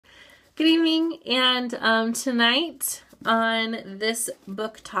Good evening, and tonight on this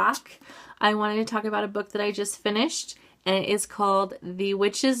book talk, I wanted to talk about a book that I just finished, and it is called The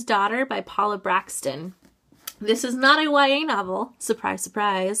Witch's Daughter by Paula Brackston. This is not a YA novel. Surprise,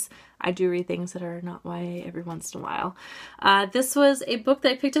 surprise. I do read things that are not YA every once in a while. This was a book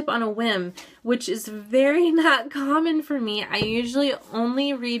that I picked up on a whim, which is very not common for me. I usually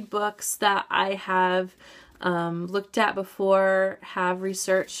only read books that I have looked at before, have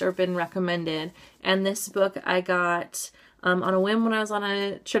researched, or been recommended. And this book I got on a whim when I was on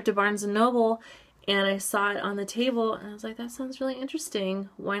a trip to Barnes & Noble, and I saw it on the table, and I was like, that sounds really interesting.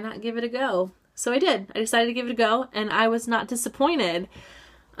 Why not give it a go? So I did. I decided to give it a go, and I was not disappointed.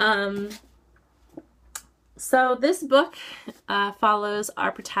 So this book follows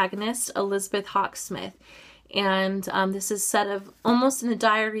our protagonist, Elizabeth Hawksmith. And this is set of almost in a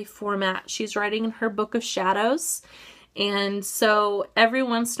diary format. She's writing in her book of shadows. And so every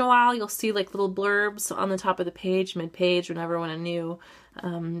once in a while, you'll see like little blurbs on the top of the page, mid-page, whenever when a new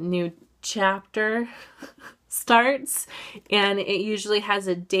chapter starts. And it usually has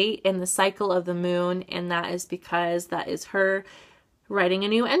a date and the cycle of the moon. And that is because that is her writing a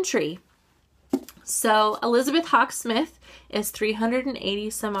new entry. So Elizabeth Hawksmith is 380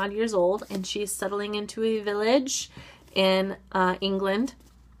 some odd years old, and she's settling into a village in England,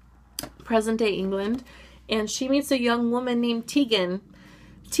 present day England, and she meets a young woman named Tegan.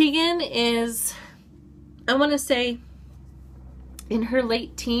 Tegan is, I want to say, in her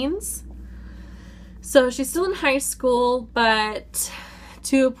late teens. So she's still in high school, but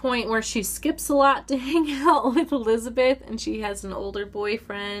to a point where she skips a lot to hang out with Elizabeth, and she has an older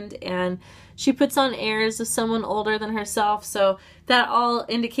boyfriend, and she puts on airs of someone older than herself, so that all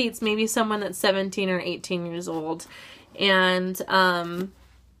indicates maybe someone that's 17 or 18 years old. And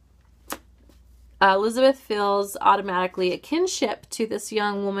Elizabeth feels automatically a kinship to this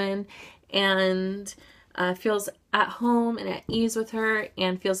young woman, and feels at home and at ease with her,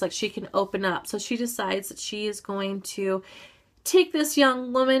 and feels like she can open up. So she decides that she is going to take this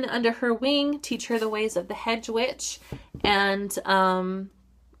young woman under her wing, teach her the ways of the hedge witch, and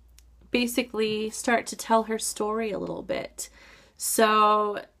basically start to tell her story a little bit.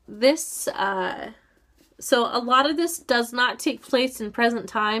 So this, so a lot of this does not take place in present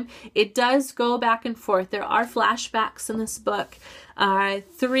time. It does go back and forth. There are flashbacks in this book,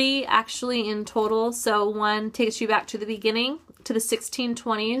 3 actually in total. So one takes you back to the beginning, to the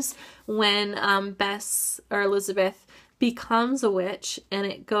 1620s, when Bess, or Elizabeth, becomes a witch, and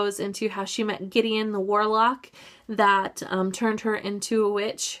it goes into how she met Gideon the warlock that turned her into a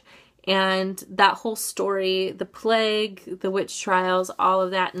witch, and that whole story, the plague, the witch trials, all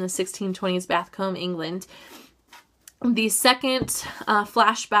of that in the 1620s Bathcombe, England. The second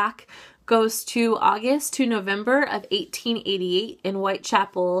flashback goes to August to November of 1888 in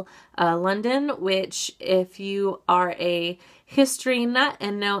Whitechapel, London, which, if you are a history nut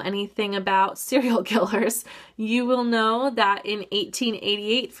and know anything about serial killers, you will know that in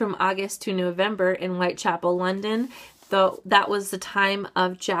 1888, from August to November in Whitechapel, London, though that was the time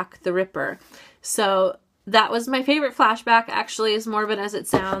of Jack the Ripper. So that was my favorite flashback, actually, as morbid as it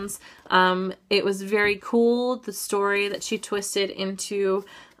sounds. It was very cool, the story that she twisted into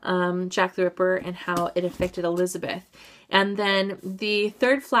Jack the Ripper and how it affected Elizabeth. And then the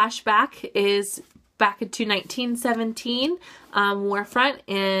third flashback is back into 1917, war front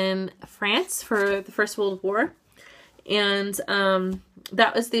in France for the First World War. And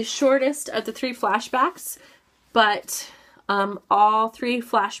that was the shortest of the 3 flashbacks, but all 3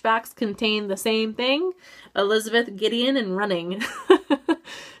 flashbacks contain the same thing: Elizabeth, Gideon, and running.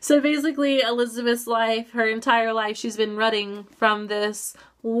 So basically, Elizabeth's life, her entire life, she's been running from this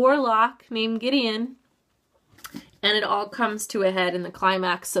warlock named Gideon, and it all comes to a head in the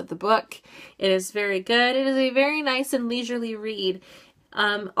climax of the book. It is very good. It is a very nice and leisurely read.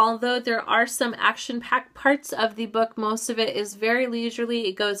 Although there are some action-packed parts of the book, most of it is very leisurely.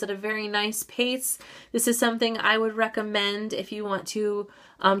 It goes at a very nice pace. This is something I would recommend if you want to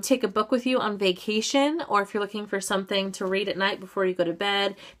take a book with you on vacation, or if you're looking for something to read at night before you go to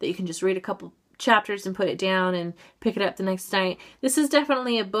bed, that you can just read a couple chapters and put it down and pick it up the next night. This is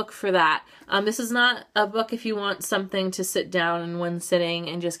definitely a book for that. This is not a book if you want something to sit down in one sitting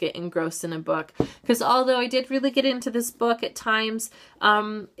and just get engrossed in a book. Because although I did really get into this book at times,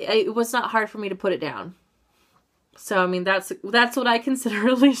 it was not hard for me to put it down. So, I mean, that's what I consider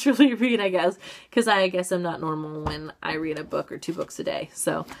a leisurely read, I guess. Because I guess I'm not normal when I read a book or 2 books a day.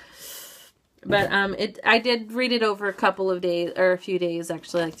 So, but I did read it over a couple of days, or a few days,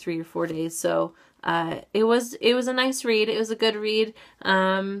 actually, like 3 or 4 days. So it was a nice read. It was a good read.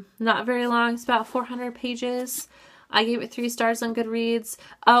 Not very long. It's about 400 pages. I gave it 3 stars on Goodreads.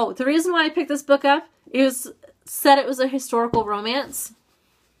 Oh, the reason why I picked this book up, said it was a historical romance.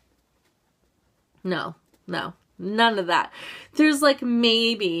 No, none of that. There's like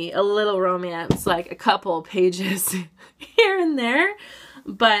maybe a little romance, like a couple pages here and there,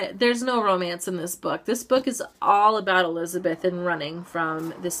 but there's no romance in this book. This book is all about Elizabeth and running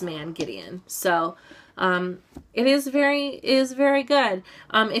from this man, Gideon. So it is very good.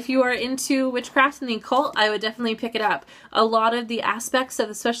 If you are into witchcraft and the occult, I would definitely pick it up. A lot of the aspects of,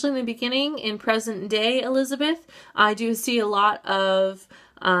 especially in the beginning, in present day Elizabeth, I do see a lot of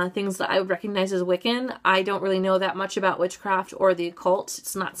things that I would recognize as Wiccan. I don't really know that much about witchcraft or the occult.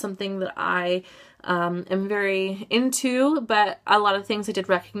 It's not something that I am very into, but a lot of things I did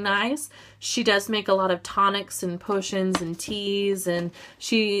recognize. She does make a lot of tonics and potions and teas, and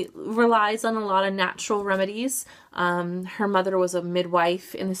she relies on a lot of natural remedies. Her mother was a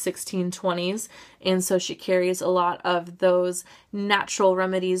midwife in the 1620s, and so she carries a lot of those natural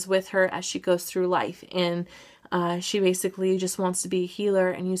remedies with her as she goes through life, and she basically just wants to be a healer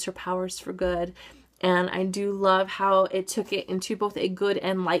and use her powers for good. And I do love how it took it into both a good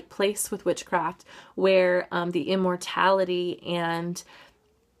and light place with witchcraft, where the immortality and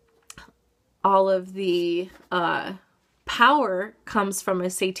all of the power comes from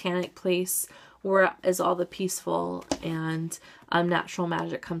a satanic place, whereas all the peaceful and natural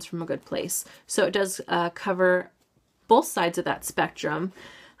magic comes from a good place. So it does cover both sides of that spectrum.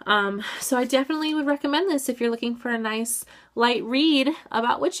 So I definitely would recommend this if you're looking for a nice light read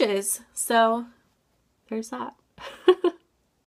about witches. So there's that.